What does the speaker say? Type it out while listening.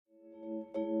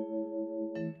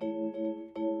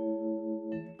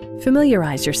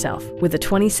Familiarize yourself with the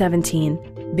 2017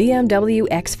 BMW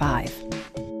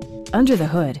X5. Under the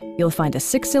hood, you'll find a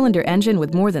 6-cylinder engine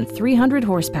with more than 300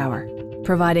 horsepower,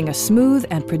 providing a smooth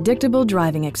and predictable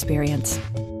driving experience.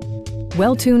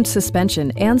 Well-tuned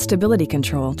suspension and stability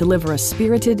control deliver a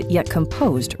spirited yet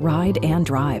composed ride and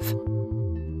drive.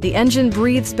 The engine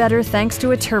breathes better thanks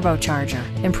to a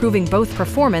turbocharger, improving both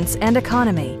performance and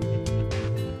economy.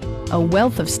 A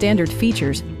wealth of standard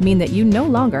features mean that you no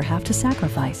longer have to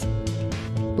sacrifice,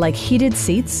 like heated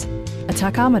seats, a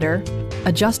tachometer,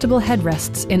 adjustable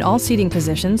headrests in all seating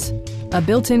positions, a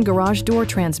built-in garage door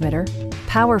transmitter,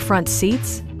 power front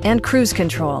seats, and cruise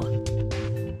control.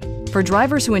 For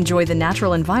drivers who enjoy the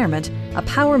natural environment, a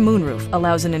power moonroof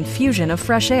allows an infusion of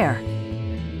fresh air.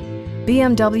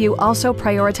 BMW also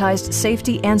prioritized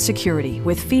safety and security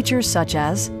with features such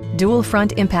as dual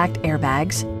front impact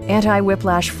airbags,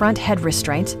 anti-whiplash front head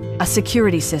restraints, a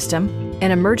security system,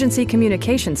 an emergency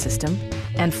communication system,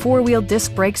 and 4-wheel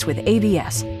disc brakes with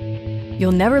ABS.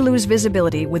 You'll never lose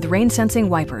visibility with rain-sensing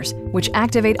wipers, which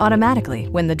activate automatically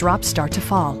when the drops start to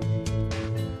fall.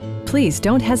 Please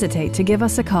don't hesitate to give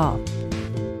us a call.